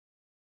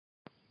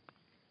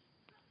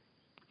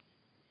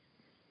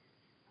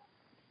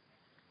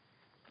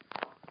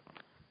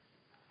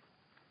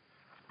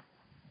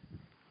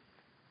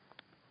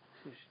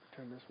Just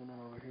turn this one on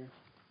over here.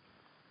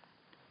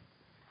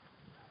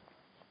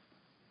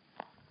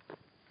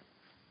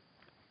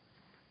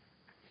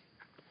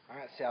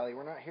 Alright, Sally,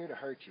 we're not here to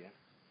hurt you.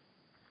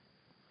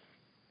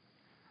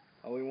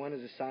 All we want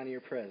is a sign of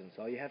your presence.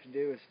 All you have to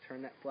do is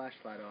turn that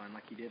flashlight on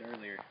like you did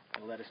earlier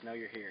and let us know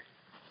you're here.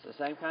 It's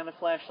the same kind of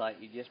flashlight,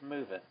 you just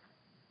move it.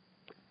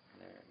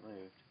 There, it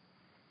moved.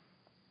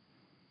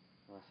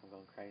 Unless I'm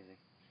going crazy.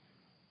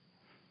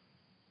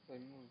 They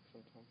move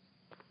sometimes.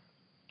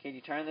 Can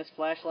you turn this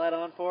flashlight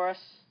on for us?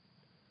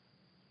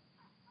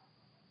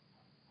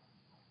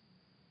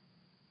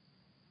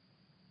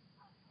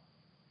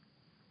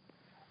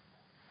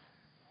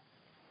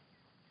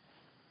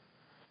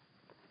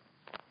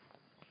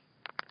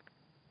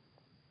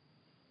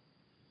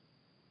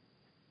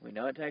 We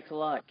know it takes a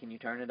lot. Can you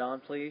turn it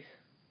on, please?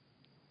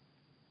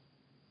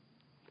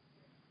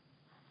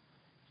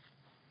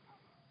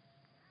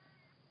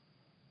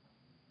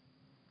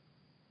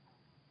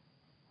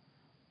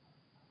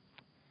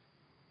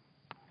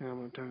 Here, I'm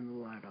going to turn the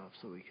light off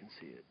so we can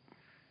see it.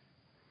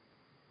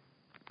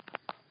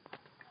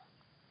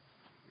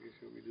 You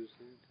guys want me to do the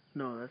same?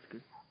 No, that's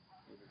good.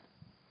 Okay.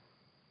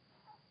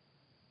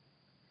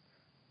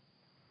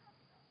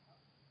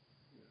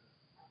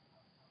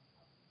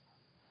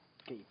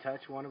 Can you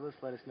touch one of us?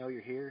 Let us know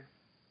you're here.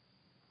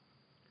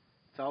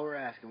 That's all we're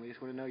asking. We just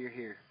want to know you're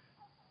here.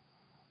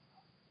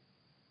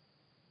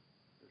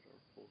 There's our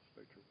full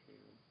spectrum cam.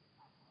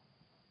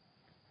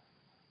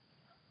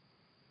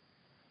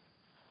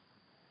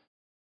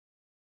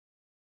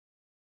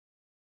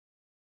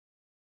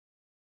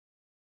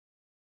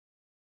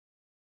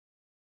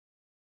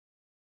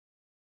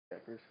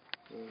 Peppers.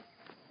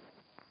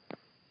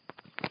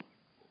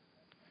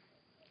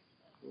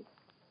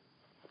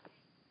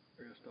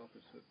 I gotta stop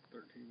this at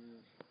 13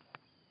 minutes.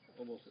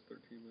 Almost at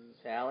 13 minutes.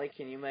 Sally,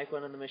 can you make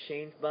one of the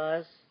machines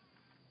buzz?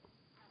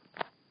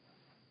 There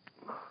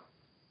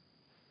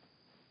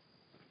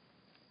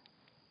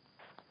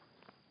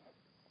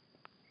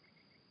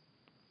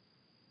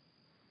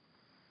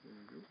we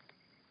go.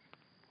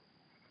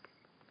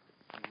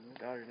 Your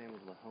daughter's name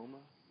was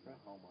Lahoma?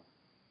 Lahoma.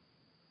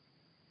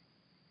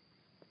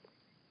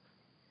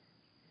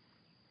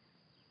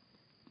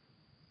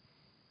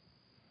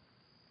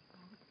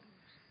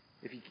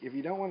 If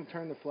you don't want to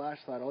turn the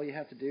flashlight, all you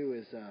have to do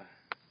is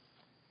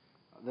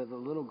the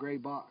little gray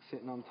box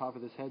sitting on top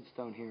of this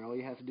headstone here. All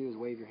you have to do is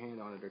wave your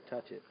hand on it or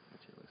touch it,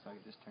 which it looks like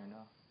it just turned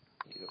off.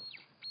 Yep.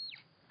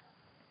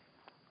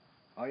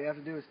 All you have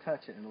to do is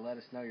touch it and let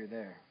us know you're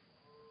there.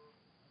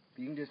 If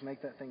you can just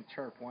make that thing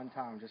chirp one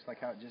time, just like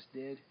how it just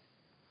did,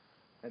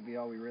 that'd be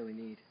all we really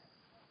need.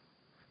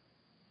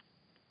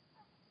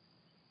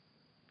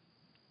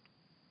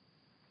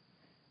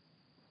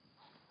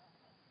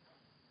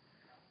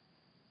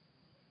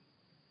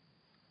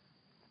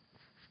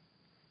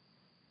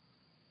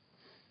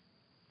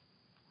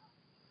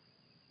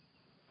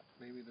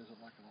 Maybe it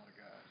doesn't like a lot of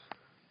guys.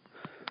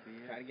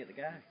 Try to get the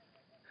guy.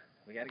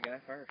 We got a guy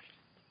first.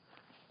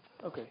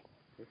 Okay.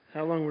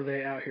 How long were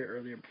they out here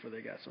earlier before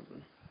they got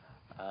something?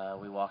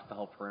 We walked the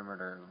whole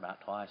perimeter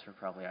about twice. We're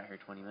probably out here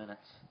 20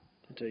 minutes.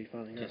 Until you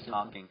finally got Just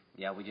something? talking.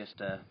 Yeah,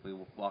 we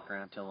walk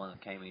around until one of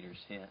the K meters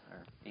hit,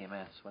 or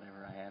EMS,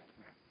 whatever I had.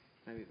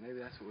 Maybe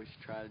that's what we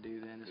should try to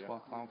do then. Just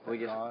walk along for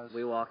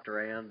We walked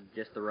around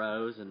just the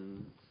rows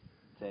and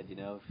said, you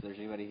know, if there's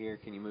anybody here,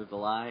 can you move the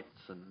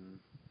lights? And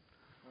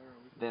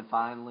then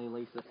finally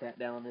Lisa sat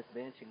down on this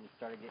bench and we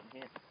started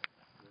getting hit.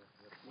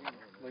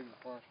 Leave the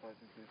flashlight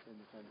in case they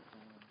decide to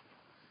turn on.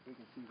 We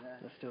can see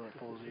that. That's still at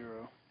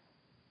 0.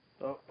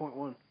 Oh,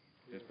 0.1.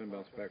 It's been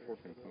bounced back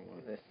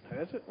 4.1.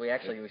 Has it?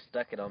 We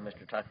stuck it on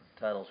Mr.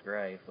 Tuttle's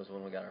grave was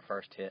when we got our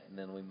first hit, and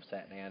then we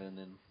sat down and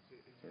then...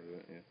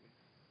 Yeah.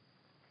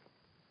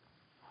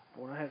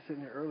 When I had it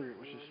sitting there earlier, it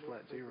was just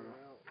flat 0.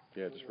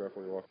 Yeah, just right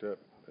before we walked up.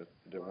 It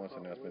did once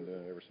and now it's been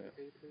doing it ever since.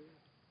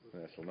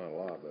 Yeah, so not a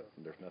lot, but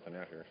there's nothing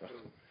out here. So.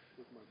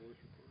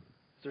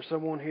 Is there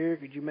someone here?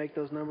 Could you make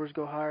those numbers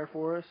go higher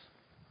for us?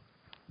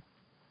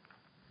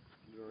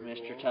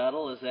 Mr.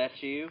 Tuttle, is that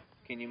you?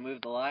 Can you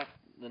move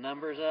the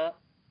numbers up?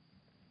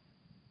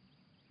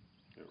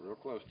 Get real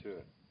close to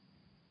it.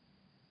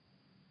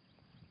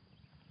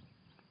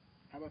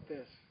 How about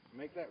this?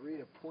 Make that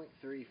read a 0.3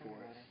 for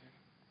us.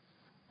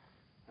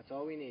 That's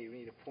all we need. We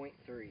need a 0.3.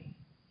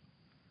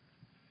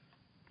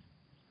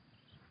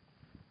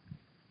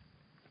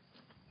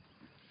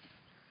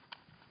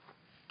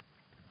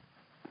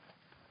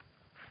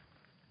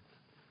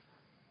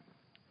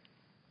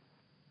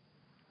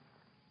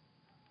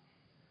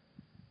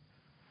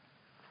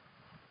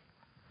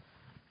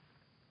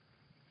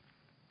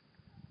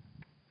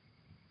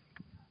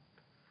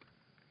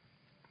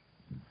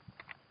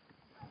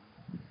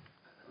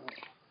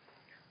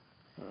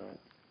 Alright.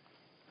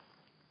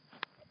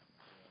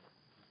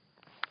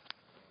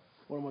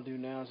 What I'm going to do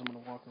now is I'm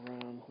going to walk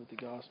around with the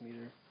Gauss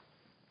meter,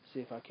 see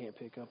if I can't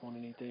pick up on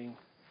anything.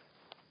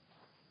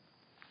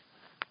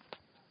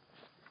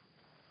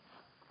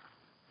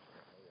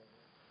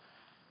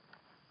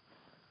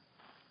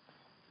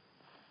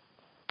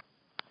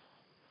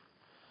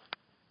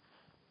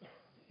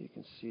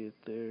 can see it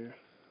there.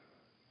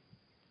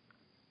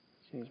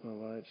 Seems my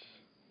light's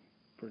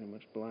pretty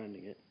much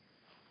blinding it.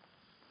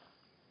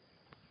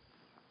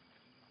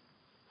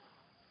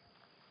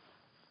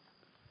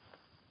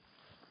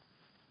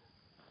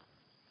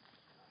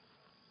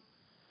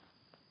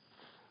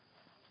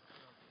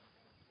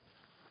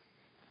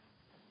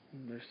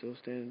 And they're still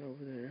standing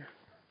over there.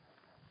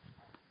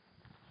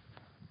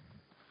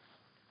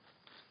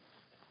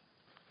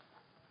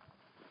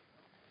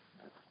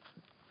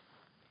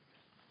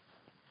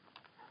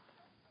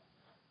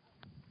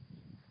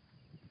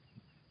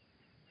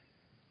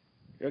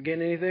 Y'all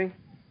getting anything?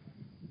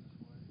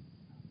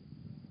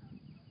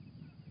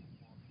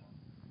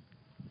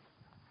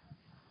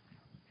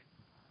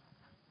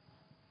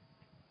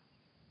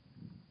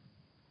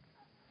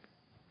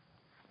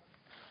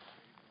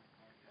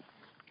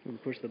 I'm gonna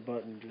push the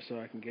button just so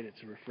I can get it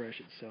to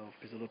refresh itself,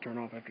 because it'll turn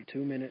off after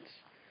 2 minutes.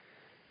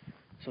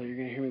 So you're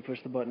gonna hear me push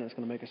the button. That's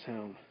gonna make a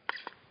sound.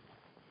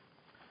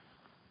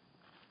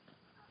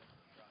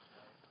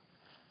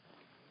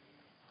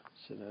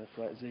 Sitting at a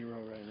flat 0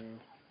 right now.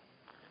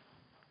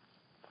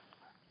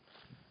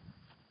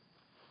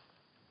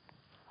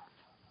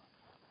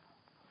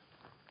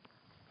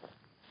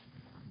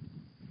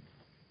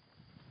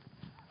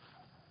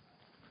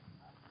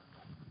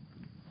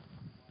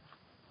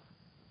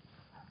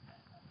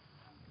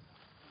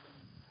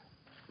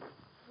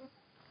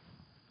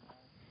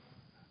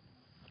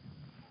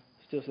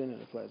 Still sitting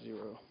at a flat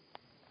 0.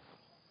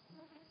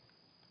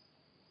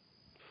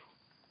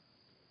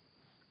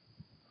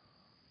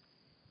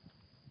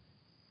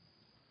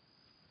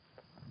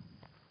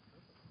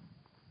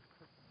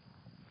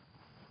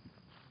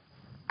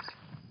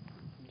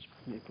 Just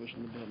me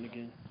pushing the button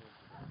again.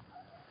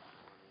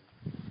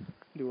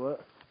 Do what?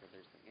 So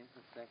there's the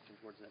infant section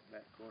towards that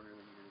back corner, and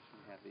you're just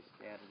going to have these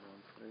scattered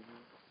ones through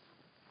here.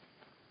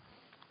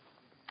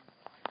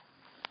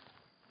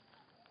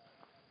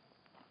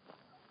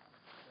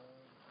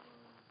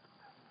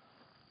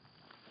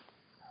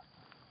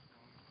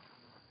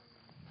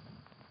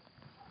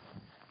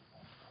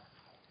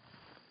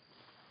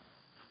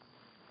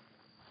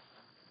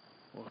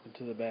 Walking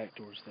to the back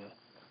towards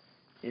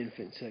the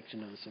infant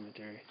section of the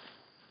cemetery.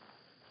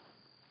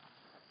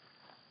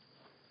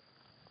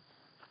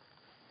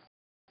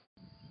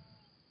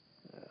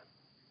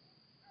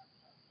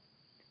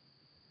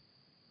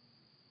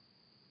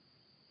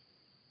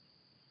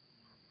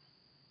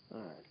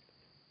 Alright.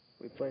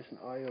 We placed an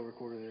audio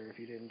recorder there if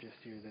you didn't just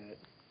hear that.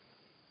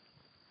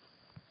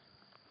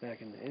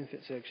 Back in the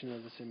infant section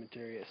of the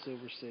cemetery at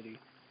Silver City,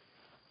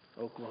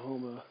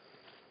 Oklahoma,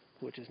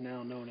 which is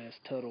now known as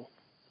Tuttle.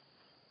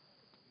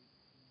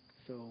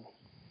 So,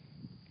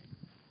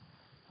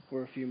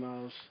 we're a few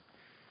miles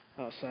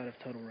outside of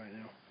Tuttle right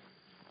now.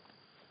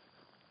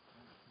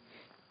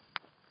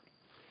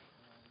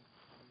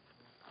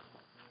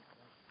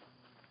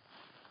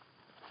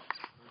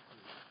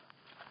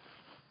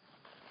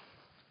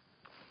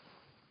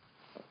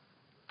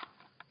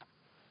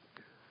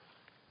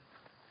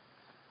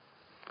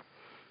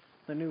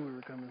 They knew we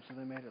were coming, so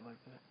they made it like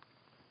that.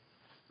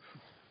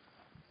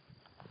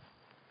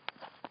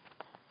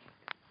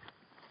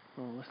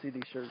 Oh, let's see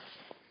these shirts.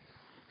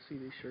 See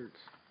these shirts.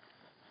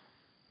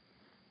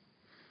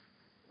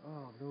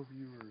 Oh, no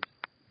viewers.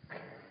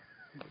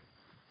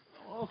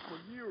 Oh, for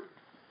viewers.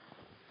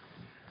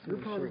 You're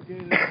probably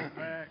getting it on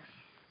backs.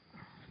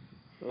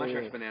 My yeah.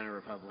 shirt's Banana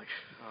Republic.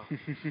 Oh.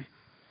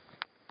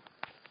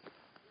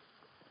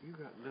 You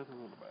got nothing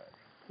on the back.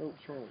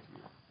 What's wrong with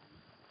you?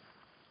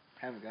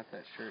 Haven't got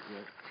that shirt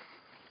yet.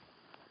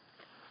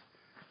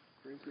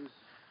 Princess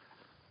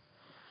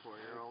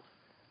 4-year-old.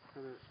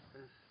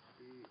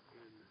 SB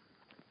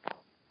and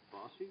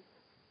Bossy?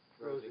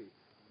 Rosie.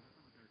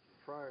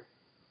 Fryer.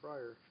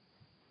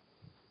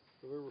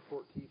 November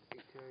 14th,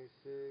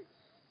 1896.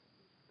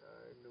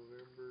 Died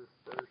November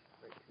 1st,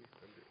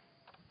 1900.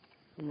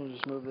 I'm gonna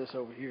just move this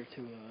over here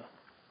to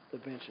the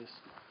benches.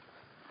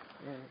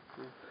 Alright,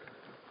 cool. Is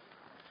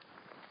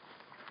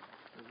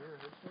there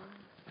a headstone?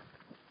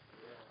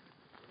 Yeah.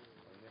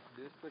 All you have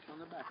to do is push on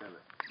the back of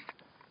it.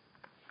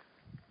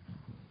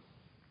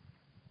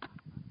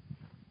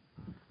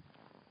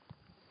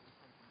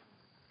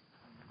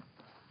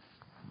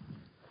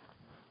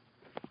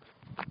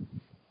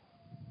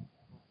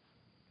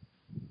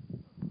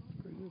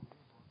 Pretty good.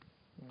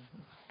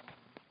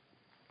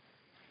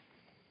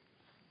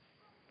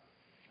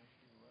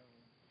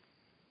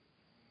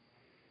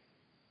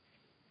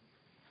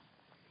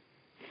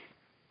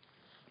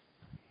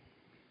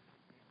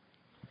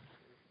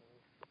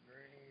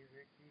 Granny,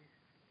 Vicky,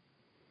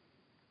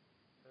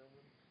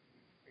 Herman,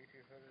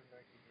 1800,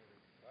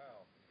 1900.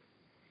 Wow.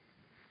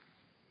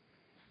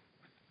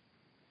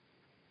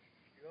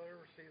 You don't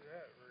ever see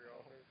that very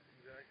often. It's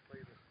exactly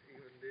the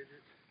even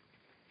digits.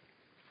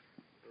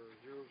 Or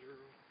 00.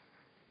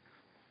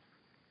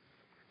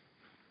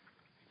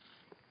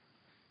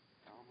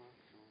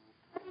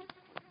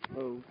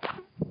 Oh,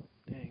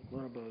 dang,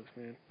 lot of bugs,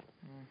 man.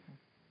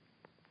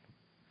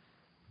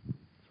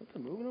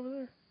 Something moving over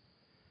there?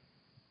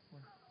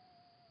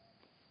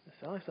 I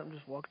Sound like something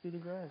just walked through the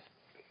grass.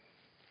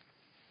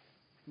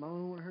 Am I the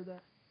only one who heard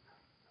that?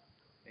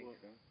 Think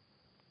so.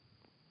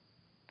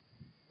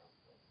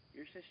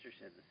 Your sister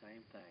said the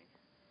same thing.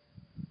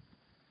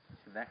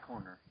 So that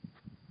corner.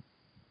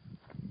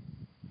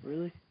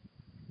 Really?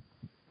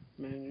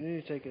 Man, you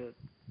need to take a...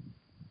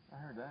 I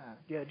heard that.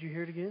 Yeah, did you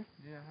hear it again?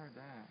 Yeah, I heard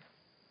that.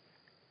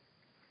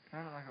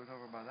 Sounded like it was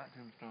over by that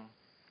tombstone.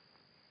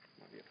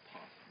 Might be a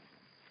possum.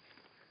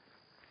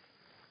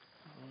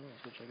 I don't know,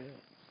 let's go check it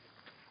out.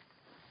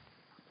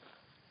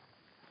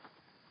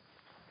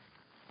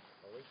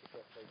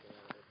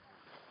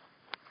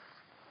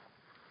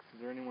 Is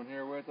there anyone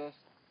here with us?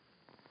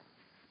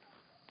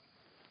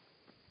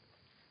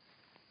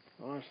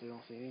 Honestly, I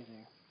don't see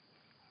anything.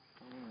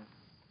 I don't know.